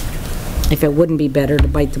if it wouldn't be better to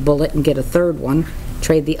bite the bullet and get a third one,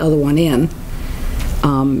 trade the other one in.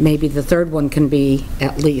 Maybe the third one can be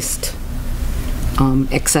at least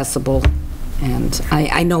accessible. And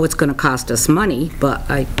I know it's gonna cost us money, but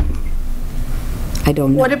I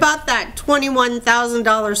don't know. What about that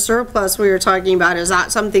 $21,000 surplus we were talking about? Is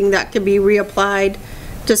that something that could be reapplied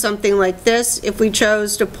to something like this if we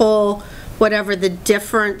chose to pull whatever the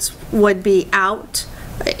difference would be out?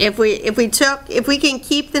 If we can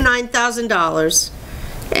keep the $9,000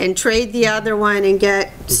 and trade the other one and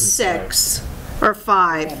get 6 or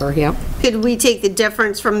 5, Or, yep. could we take the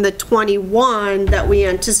difference from the 21 that we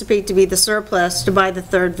anticipate to be the surplus to buy the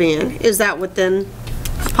third van? Is that within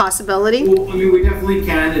possibility? Well, I mean, we definitely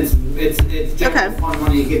can. It's general fund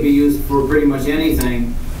money. It can be used for pretty much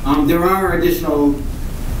anything. There are additional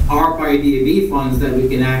ARPA IDB funds that we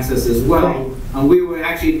can access as well. We were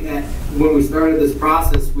actually, when we started this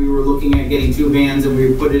process, we were looking at getting 2 vans, and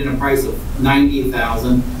we put it in a price of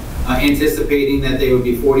 $90,000, anticipating that they would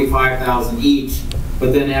be $45,000 each.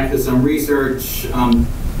 But then after some research,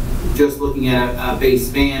 just looking at a base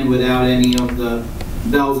van without any of the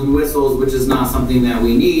bells and whistles, which is not something that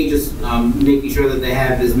we need, just making sure that they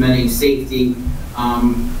have as many safety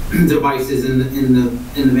devices in the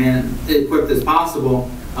van equipped as possible,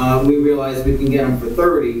 we realized we can get them for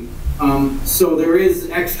 $30,000. So there is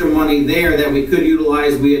extra money there that we could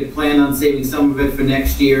utilize. We had planned on saving some of it for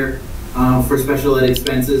next year for special ed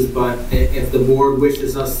expenses, but if the board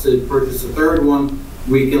wishes us to purchase a third one,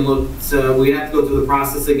 we can look. So we'd have to go through the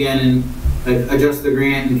process again and adjust the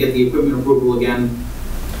grant and get the equipment approval again.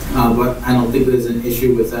 But I don't think there's an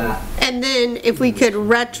issue with that. And then if we could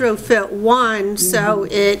retrofit one so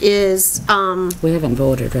it is We haven't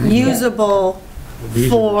voted, right? usable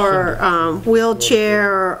for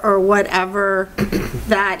wheelchair or whatever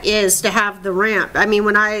that is, to have the ramp. I mean,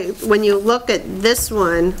 when you look at this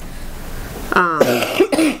one,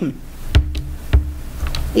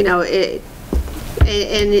 you know,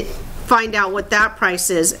 find out what that price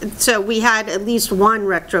is. So we had at least one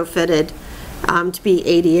retrofitted to be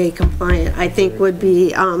ADA compliant, I think would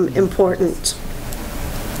be important.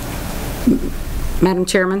 Madam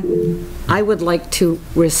Chairman, I would like to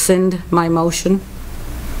rescind my motion.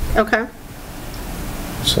 Okay,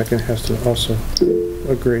 Second has to also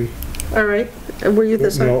agree. all right. Were you the No,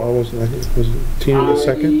 second? I wasn't. Was Tina the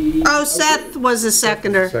second? Oh, Seth was the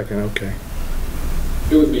seconder. Second, okay.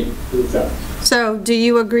 It was me. It was Seth. So do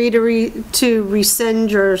you agree to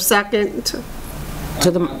rescind your second?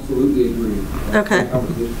 To the, Absolutely agree. Okay.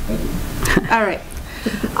 Thank you. All right.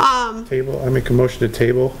 Table, I make a motion to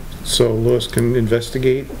table so Lois can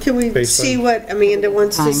investigate. Can we based on- see what Amanda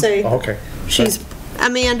wants to Fine. say? Oh, okay. She's,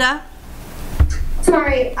 Amanda?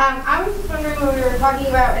 Sorry, I was just wondering when we were talking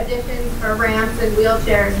about additions for ramps and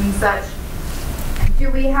wheelchairs and such, do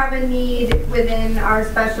we have a need within our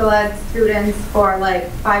special ed students for like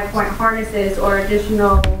 5-point harnesses or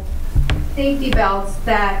additional safety belts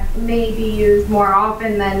that may be used more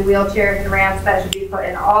often than wheelchairs and ramps that should be put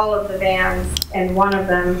in all of the vans and one of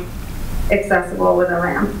them accessible with a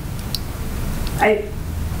ramp? I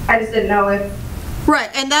just didn't know if... Right,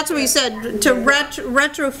 and that's what we said, to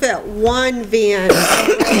retrofit one van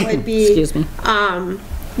would be excuse me.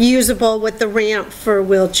 usable with the ramp for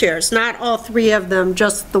wheelchairs, not all 3 of them,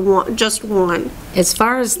 just one. As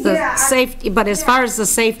far as the Yeah, safety, but as far as the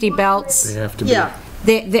safety belts, They have to be. Yeah,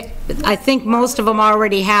 I think most of them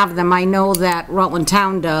already have them. I know that Rutland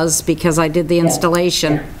Town does because I did the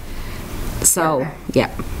installation. So,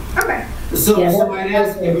 yeah. Okay. So I'd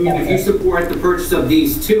ask if you support the purchase of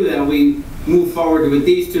these 2, that we move forward with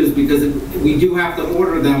these 2, because we do have to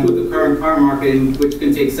order them with the current car market, which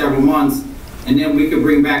can take several months, and then we could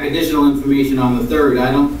bring back additional information on the 3rd.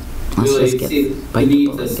 really see the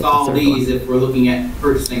need to stall these if we're looking at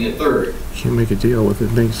purchasing a third. Can't make a deal with it,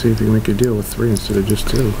 see if you can make a deal with 3 instead of just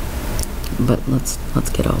 2. But let's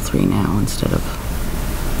get all 3 now instead of...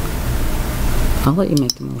 I'll let you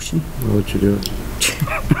make the motion. I'll let you do it.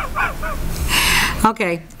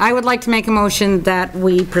 Okay, I would like to make a motion that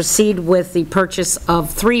we proceed with the purchase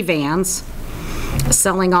of 3 vans,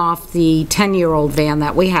 selling off the 10-year-old van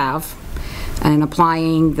that we have, and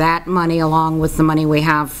applying that money along with the money we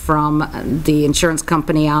have from the insurance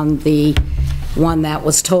company on the one that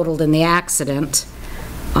was totaled in the accident,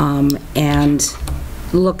 and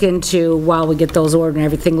look into, while we get those ordered and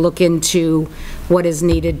everything, look into what is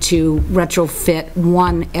needed to retrofit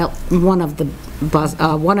one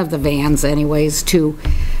of the vans anyways to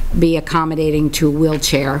be accommodating to a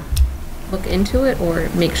wheelchair. Look into it or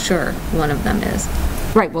make sure one of them is.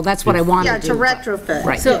 Right, well, that's what I want to Yeah, do. to retrofit.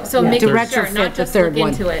 Right. So make To sure, retrofit not the just third look one.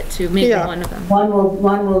 into it, to make Yeah. one of them. One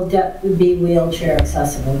will be wheelchair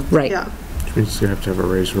accessible. Right. Yeah. Which means you have to have a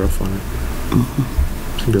raised roof on it.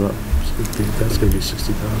 It's gonna be a lot, that's gonna be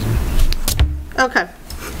 60,000. Okay.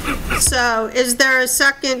 So is there a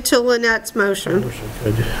second to Lynette's I motion? wish I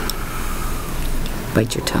could.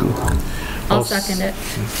 Bite your tongue. I'll second it.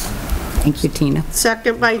 Thank you, Tina.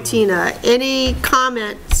 Second by Tina. Any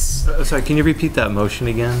comments? Sorry, can you repeat that motion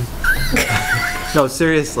again? No,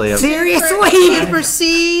 seriously. To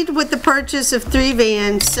proceed with the purchase of 3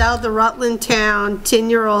 vans, sell the Rutland Town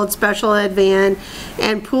 10-year-old special ed van,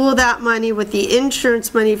 and pool that money with the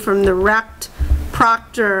insurance money from the wrecked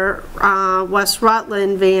Proctor West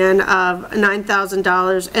Rutland van of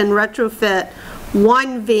 $9,000 and retrofit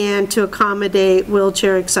 1 van to accommodate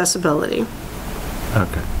wheelchair accessibility.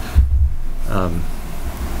 Okay. All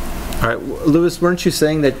right, Louis, weren't you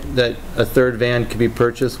saying that a third van could be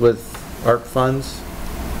purchased with ARP funds?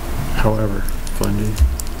 However funded.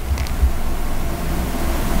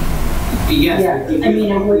 Yes, we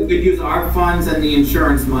could use our funds and the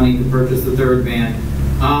insurance money to purchase the third van.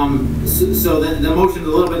 So the motion's a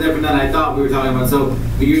little bit different than I thought we were talking about. So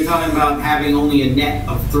you're talking about having only a net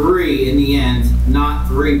of 3 in the end, not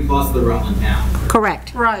 3 plus the Rutland Town.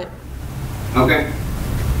 Correct. Right. Okay?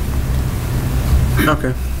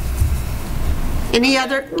 Okay. Any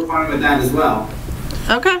other, We're fine with that as well.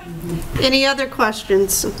 okay. Any other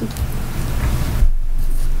questions?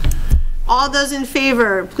 All those in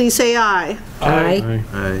favor, please say aye. Aye.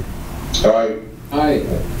 Aye. Aye.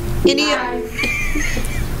 Any,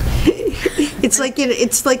 it's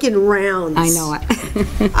like in rounds. I know it.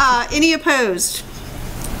 Any opposed?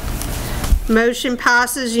 Motion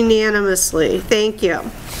passes unanimously. Thank you.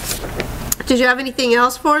 Did you have anything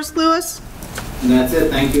else for us, Louis? And that's it,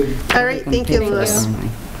 thank you. All right, thank you, Louis.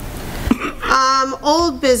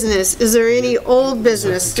 Old business, is there any old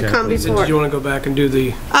business to come Lisa, before? did you want to go back and do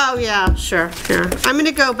the, Oh, yeah, sure. I'm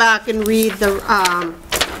gonna go back and read the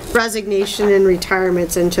resignation and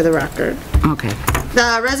retirements into the record. Okay.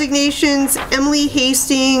 The resignations, Emily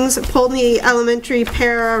Hastings, Poultney Elementary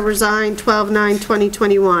para, resigned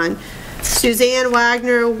 12/9/2021. Suzanne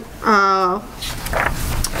Wagner,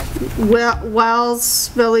 Wells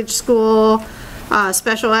Village School,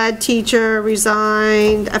 special ed teacher,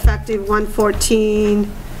 resigned effective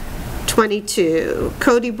 1/14/22.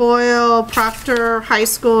 Cody Boyle, Proctor High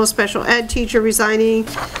School special ed teacher, resigning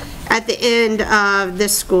at the end of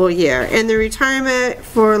this school year. And the retirement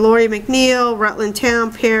for Lori McNeil, Rutland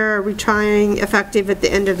Town para, retiring effective at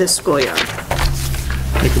the end of this school year.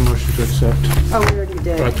 Make a motion to accept. Oh, we already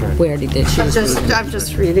did. That's right. We already did. She was I'm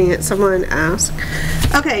just reading it, someone asked.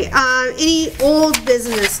 Okay, any old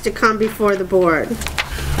business to come before the board?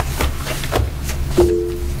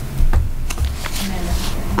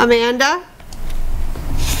 Amanda?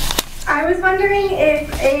 I was wondering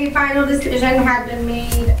if a final decision had been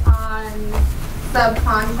made on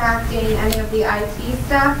subcontracting any of the IT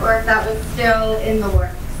stuff, or if that was still in the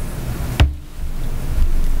works.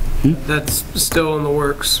 that's still in the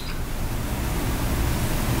works.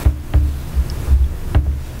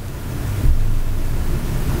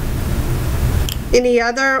 Any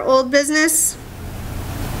other old business?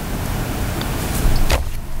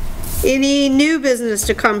 Any new business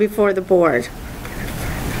to come before the board?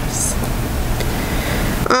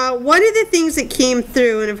 One of the things that came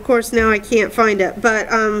through, and of course now I can't find it, but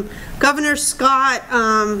Governor Scott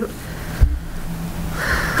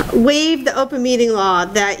waived the open meeting law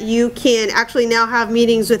that you can actually now have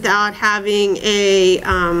meetings without having a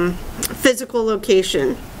physical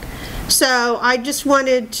location. So I just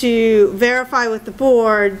wanted to verify with the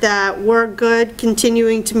board that we're good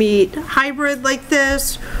continuing to meet hybrid like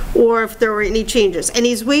this, or if there were any changes. And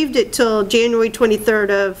he's waived it till January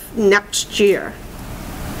 23rd of next year.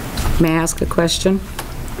 May I ask a question?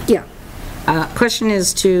 Yeah. Question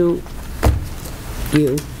is to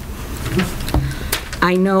you.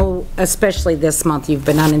 I know, especially this month, you've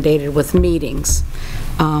been inundated with meetings,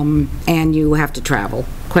 and you have to travel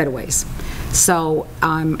quite a ways. So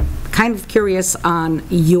I'm kind of curious on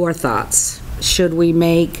your thoughts. Should we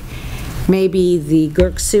make maybe the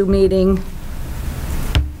GRCSU meeting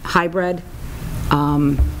hybrid,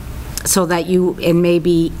 so that you, and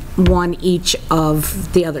maybe one each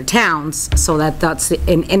of the other towns, so that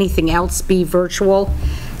and anything else be virtual,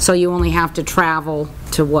 so you only have to travel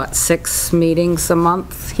to, what, 6 meetings a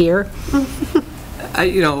month here?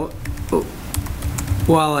 You know,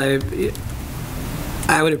 while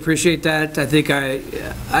I would appreciate that, I think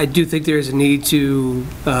I do think there is a need to,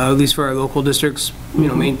 at least for our local districts, you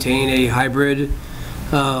know, maintain a hybrid,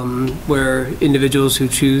 where individuals who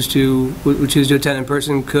would choose to attend in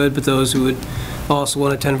person could, but those who would also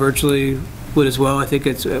want to attend virtually would as well. I think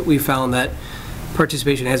we found that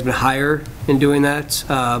participation has been higher in doing that.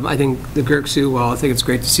 I think the GRCSU, well, I think it's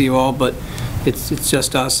great to see you all, but it's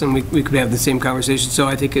just us, and we could have the same conversation. So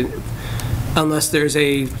I think unless there's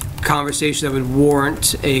a conversation that would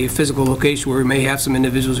warrant a physical location where we may have some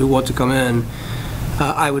individuals who want to come in,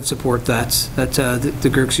 I would support that the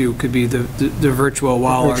GRCSU could be the virtual,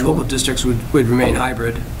 while our local districts would remain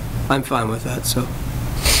hybrid. I'm fine with that, so.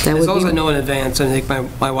 As long as I know in advance, I think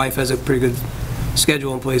my wife has a pretty good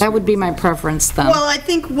schedule in place. That would be my preference, then. Well, I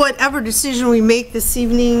think whatever decision we make this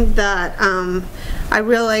evening, that I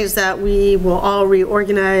realize that we will all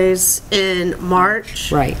reorganize in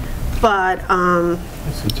March. Right. But,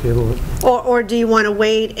 or do you want to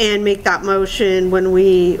wait and make that motion when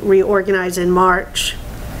we reorganize in March?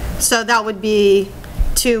 So that would be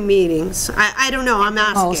 2 meetings. I don't know, I'm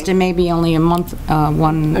asking. And maybe only a month,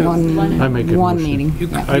 one meeting. You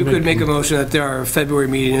could make a motion that our February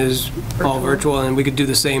meeting is all virtual, and we could do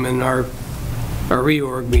the same in our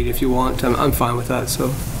reorg meeting if you want. I'm fine with that,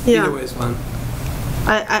 so either way is fine.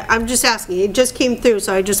 I'm just asking. It just came through,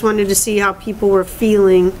 so I just wanted to see how people were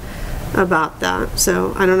feeling about that.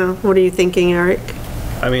 So I don't know. What are you thinking, Eric?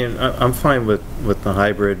 I mean, I'm fine with the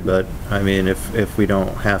hybrid, but I mean, if we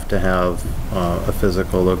don't have to have a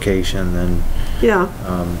physical location, then you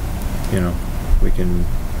know, we can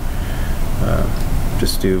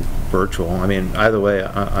just do virtual. I mean, either way,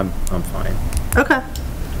 I'm fine. Okay.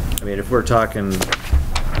 I mean, if we're talking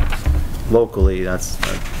locally, that's.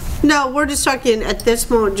 No, we're just talking at this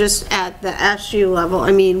moment, just at the SU level.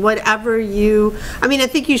 I mean, whatever you, I mean, I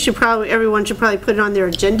think you should everyone should probably put it on their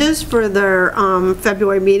agendas for their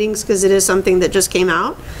February meetings, because it is something that just came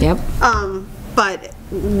out. Yep. But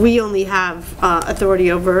we only have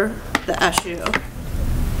authority over the SU.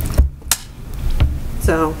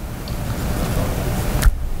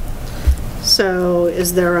 So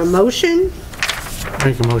is there a motion?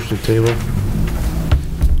 Make a motion to table.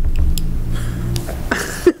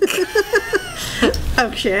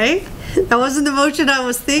 Okay, that wasn't the motion I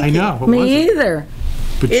was thinking. I know. Me either.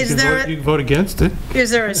 But you can vote against it. Is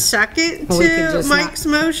there a second to Mike's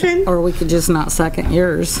motion? Or we could just not second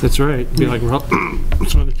yours. That's right. Be like, well,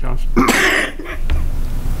 some other chance.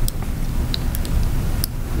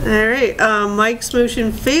 All right, Mike's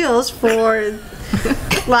motion fails for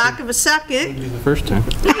lack of a second. The first time.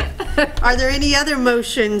 Are there any other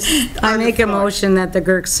motions? I make a motion that the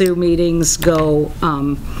GRCSU meetings go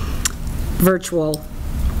virtual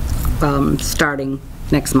starting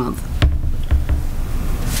next month.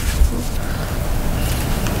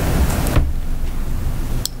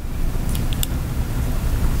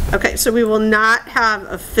 Okay, so we will not have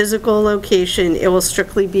a physical location. It will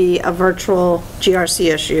strictly be a virtual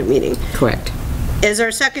GRCSU meeting. Correct. Is there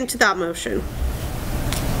a second to that motion?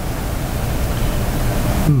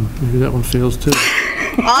 Maybe that one fails too.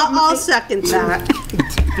 I'll second that.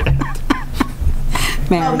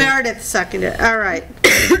 Meredith. Oh, Meredith seconded. All right.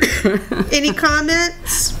 Any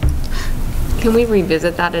comments? Can we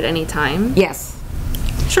revisit that at any time? Yes.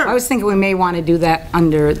 Sure. I was thinking we may want to do that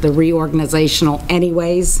under the reorganizational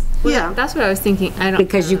anyways. Yeah. That's what I was thinking.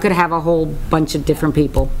 Because you could have a whole bunch of different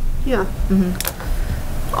people. Yeah.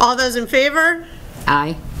 All those in favor?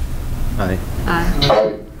 Aye. Aye.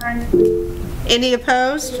 Aye. Any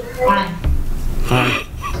opposed? Aye.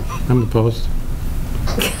 I'm opposed.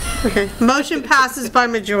 Okay. Motion passes by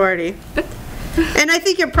majority. And I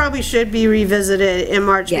think it probably should be revisited in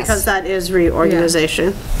March, Yes. because that is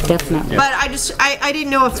reorganization. Definitely. But I didn't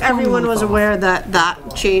know if everyone was aware that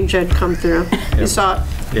that change had come through. You saw it?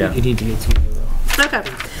 Yeah. You need to get some. Okay.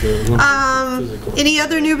 Any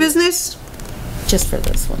other new business? Just for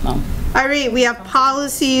this one, though. All right, we have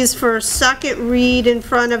policies for second read in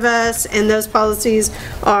front of us, and those policies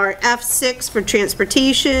are F6 for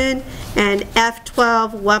transportation and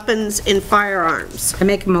F12 weapons and firearms. I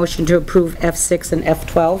make a motion to approve F6 and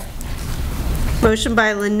F12. Motion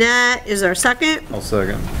by Lynette, is there a second? I'll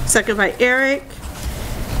second. Second by Eric.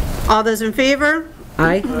 All those in favor?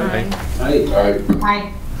 Aye.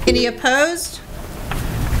 Aye. Any opposed?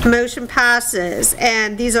 Motion passes,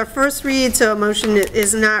 and these are first read, so a motion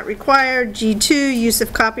is not required. G2, use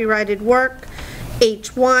of copyrighted work.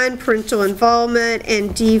 H1, parental involvement, and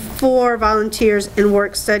D4, volunteers and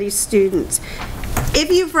work-study students. If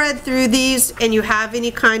you've read through these and you have any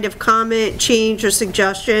kind of comment, change, or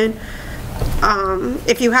suggestion,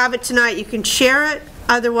 if you have it tonight, you can share it.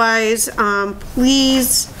 Otherwise,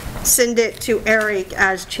 please send it to Eric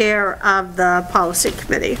as chair of the policy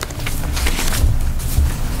committee.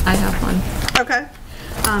 I have one. Okay.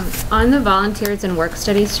 On the volunteers and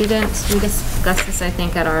work-study students, we discussed this, I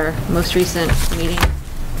think, at our most recent meeting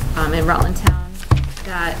in Rutland Town,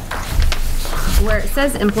 that where it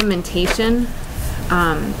says implementation,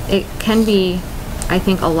 it can be, I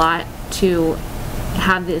think, a lot to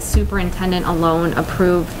have the superintendent alone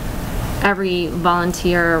approve every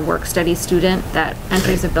volunteer work-study student that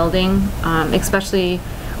enters a building, especially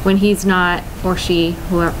when he's not, or she,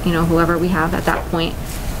 whoever we have at that point,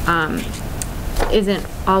 isn't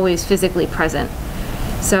always physically present.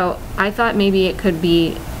 So I thought maybe it could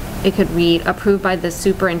read approved by the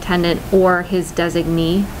superintendent or his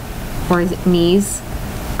designee or his knees.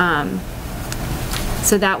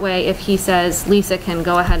 So that way, if he says Lisa can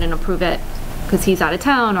go ahead and approve it because he's out of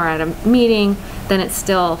town or at a meeting, then it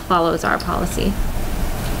still follows our policy.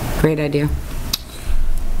 Great idea.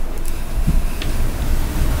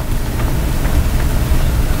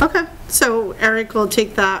 Okay, so Eric will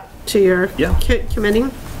take that to your committee.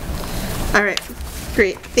 All right,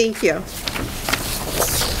 great, thank you.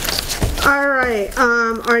 All right,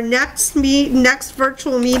 our next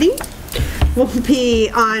virtual meeting will be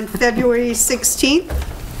on February 16th.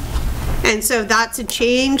 And so that's a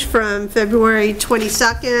change from February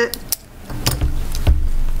 22nd.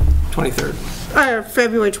 23rd. Or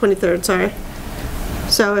February 23rd, sorry.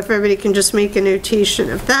 So if everybody can just make a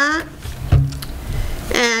notation of that.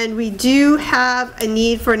 And we do have a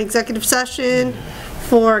need for an executive session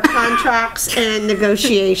for contracts and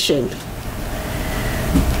negotiation.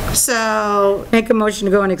 So, Make a motion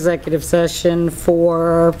to go in executive session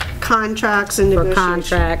for contracts and negotiation.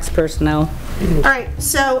 contracts, personnel. All right,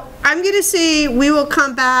 so I'm gonna say we will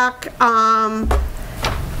come back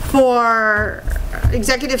for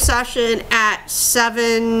executive session at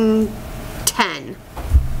 7:10.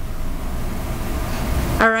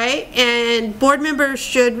 All right, and board members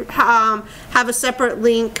should have a separate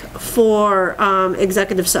link for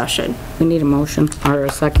executive session. We need a motion or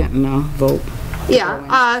a second and a vote.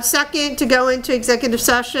 Yeah, second to go into executive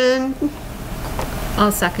session.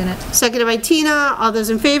 I'll second it. Seconded by Tina. All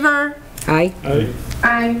those in favor? Aye. Aye.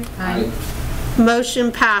 Aye. Aye.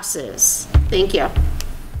 Motion passes. Thank you.